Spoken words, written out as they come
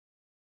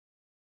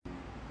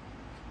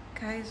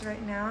Guys,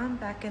 right now I'm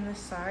back in the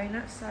Sorry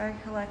Not Sorry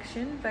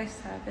collection by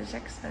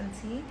savagex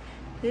Fenty.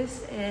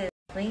 This is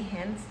definitely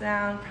hands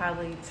down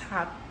probably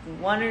top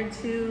 1 or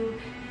 2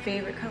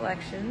 favorite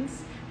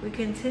collections. We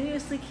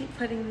continuously keep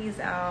putting these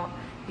out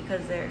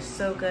because they're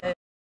so good.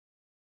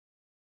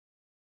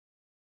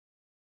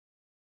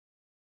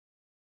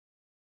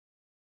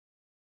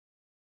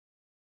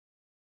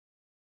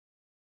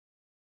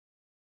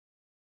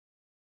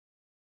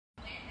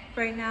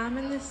 Right now I'm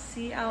in the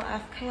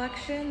CLF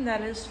collection.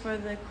 That is for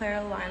the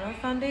Clara Lionel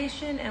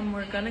Foundation, and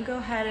we're gonna go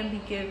ahead and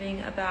be giving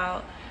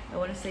about, I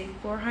wanna say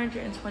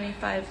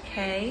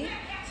 425K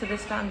to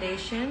this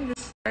foundation. This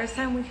is the first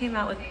time we came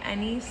out with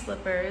any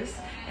slippers,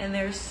 and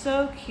they're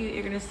so cute.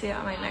 You're gonna see it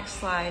on my next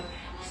slide.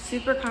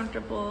 Super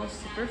comfortable,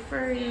 super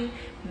furry,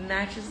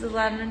 matches the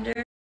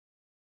lavender.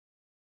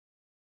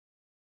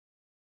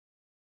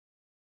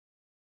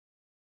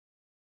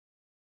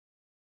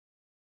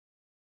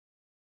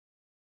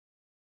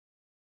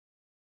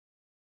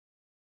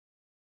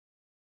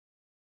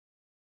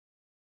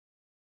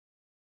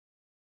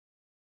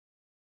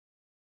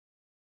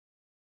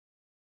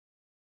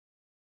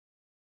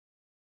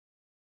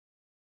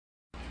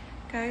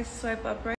 Guys, swipe up right